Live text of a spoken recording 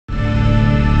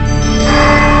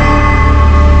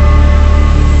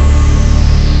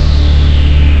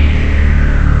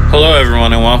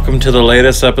everyone, and welcome to the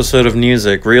latest episode of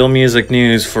NUSIC, real music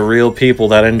news for real people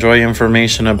that enjoy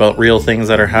information about real things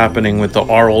that are happening with the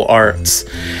oral arts.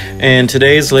 And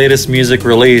today's latest music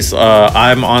release,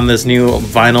 I'm on this new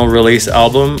vinyl release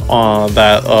album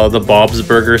that the Bob's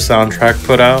Burger soundtrack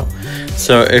put out.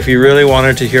 So if you really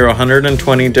wanted to hear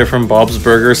 120 different Bob's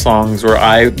Burger songs where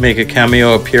I make a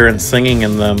cameo appearance singing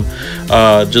in them,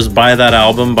 just buy that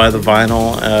album, buy the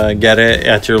vinyl, get it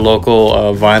at your local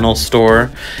vinyl store,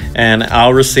 and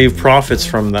I'll receive profits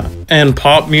from that. And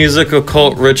pop music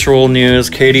occult ritual news,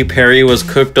 Katy Perry was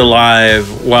cooked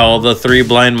alive while the Three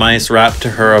Blind Mice rapped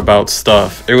to her about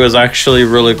stuff. It was actually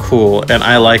really cool, and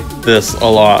I liked this a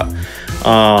lot.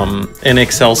 In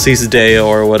Excelsis Deo,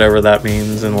 or whatever that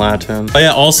means in Latin. Oh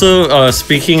yeah, also,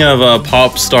 speaking of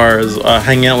pop stars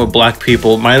hanging out with black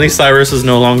people, Miley Cyrus is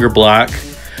no longer black.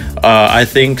 I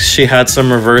think she had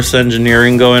some reverse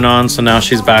engineering going on, so now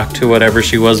she's back to whatever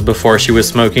she was before she was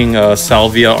smoking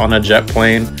salvia on a jet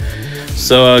plane.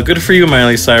 So good for you,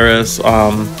 Miley Cyrus.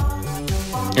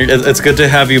 It's good to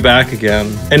have you back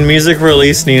again. In music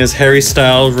release news, Harry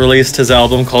Styles released his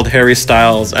album called Harry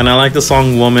Styles, and I like the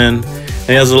song Woman.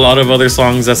 He has a lot of other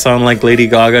songs that sound like Lady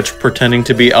Gaga pretending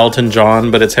to be Elton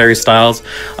John, but it's Harry Styles.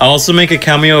 I also make a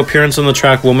cameo appearance on the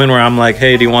track Woman where I'm like,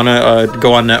 hey, do you want to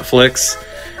go on Netflix?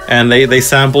 And they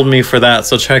sampled me for that,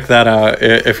 so check that out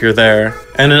if you're there.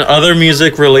 And in other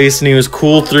music release news,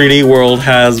 Cool 3D World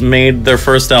has made their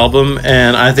first album,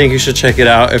 and I think you should check it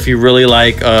out if you really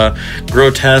like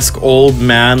grotesque old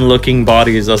man looking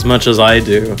bodies as much as I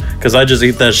do, because I just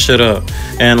eat that shit up.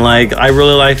 And like, I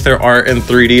really like their art and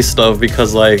 3D stuff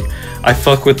because like, I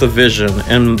fuck with the vision,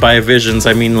 and by visions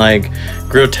I mean like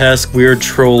grotesque, weird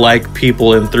troll-like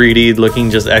people in 3D looking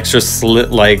just extra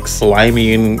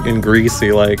slimy and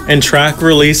greasy. Like, in track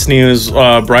release news,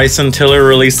 Bryson Tiller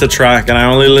released a track, and I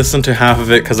only listened to half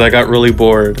of it because I got really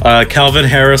bored. Calvin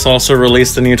Harris also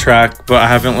released a new track, but I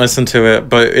haven't listened to it.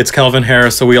 But it's Calvin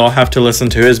Harris, so we all have to listen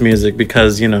to his music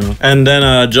because, you know. And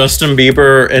then Justin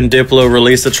Bieber and Diplo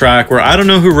released a track where I don't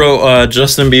know who wrote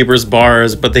Justin Bieber's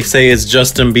bars, but they say it's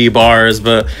Justin B bars.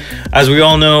 But as we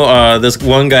all know, this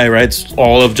one guy writes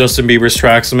all of Justin Bieber's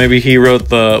tracks, so maybe he wrote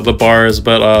the bars.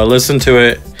 But listen to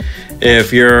it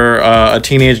if you're a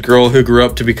teenage girl who grew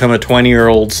up to become a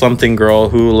 20-year-old something girl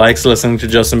who likes listening to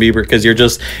Justin Bieber, because you're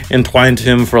just entwined to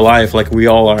him for life like we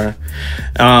all are.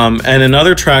 And in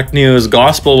other track news,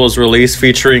 Gospel was released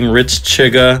featuring Rich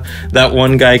Chiga, that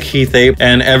one guy Keith Ape,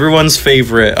 and everyone's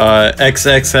favorite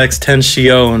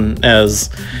XXXTentacion, as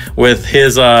with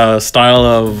his style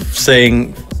of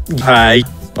saying hi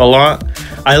a lot.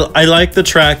 I like the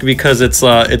track because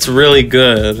it's really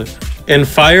good. In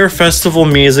Fire Festival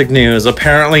music news,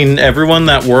 apparently everyone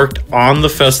that worked on the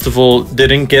festival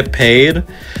didn't get paid.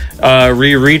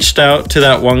 We reached out to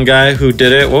that one guy who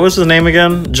did it. What was his name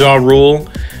again? Ja Rule,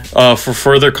 for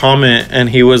further comment, and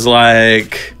he was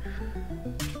like...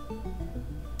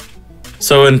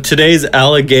 So in today's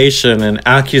allegation and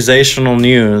accusational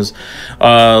news,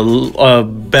 a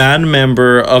band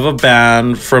member of a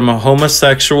band from a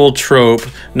homosexual trope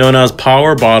known as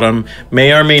Power Bottom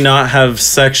may or may not have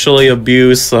sexually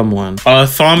abused someone.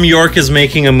 Thom Yorke is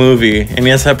making a movie, and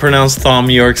yes, I pronounced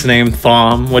Thom Yorke's name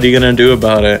Thom. What are you gonna do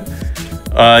about it?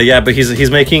 Yeah, but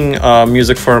he's making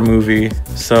music for a movie,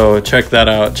 so check that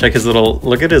out. Check his little,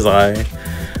 look at his eye.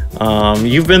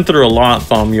 You've been through a lot,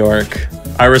 Thom Yorke.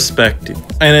 I respect you.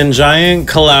 And in giant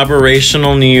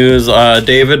collaborational news,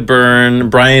 David Byrne,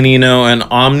 Brian Eno, and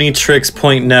Omnitrix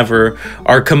Point Never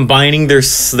are combining their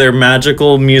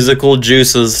magical musical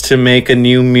juices to make a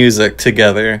new music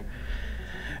together.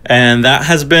 And that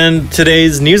has been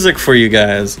today's music for you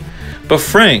guys. But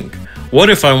Frank, what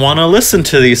if I want to listen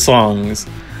to these songs?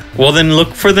 Well, then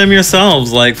look for them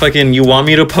yourselves. Like, fucking, you want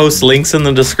me to post links in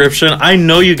the description? I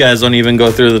know you guys don't even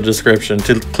go through the description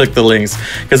to click the links,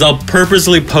 because I'll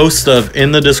purposely post stuff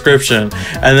in the description,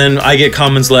 and then I get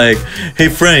comments like, hey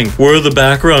Frank, where are the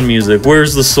background music?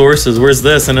 Where's the sources? Where's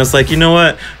this? And it's like, you know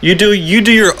what? You do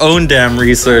your own damn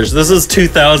research. This is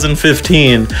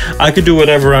 2015. I could do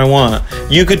whatever I want.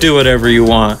 You could do whatever you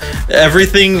want.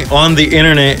 Everything on the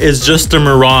internet is just a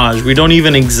mirage. We don't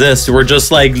even exist. We're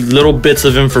just like little bits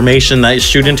of information that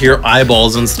shoot into your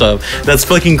eyeballs and stuff. That's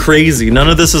fucking crazy. None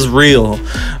of this is real.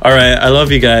 All right, I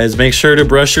love you guys. Make sure to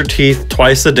brush your teeth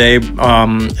twice a day,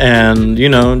 and you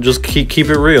know, just keep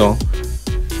it real.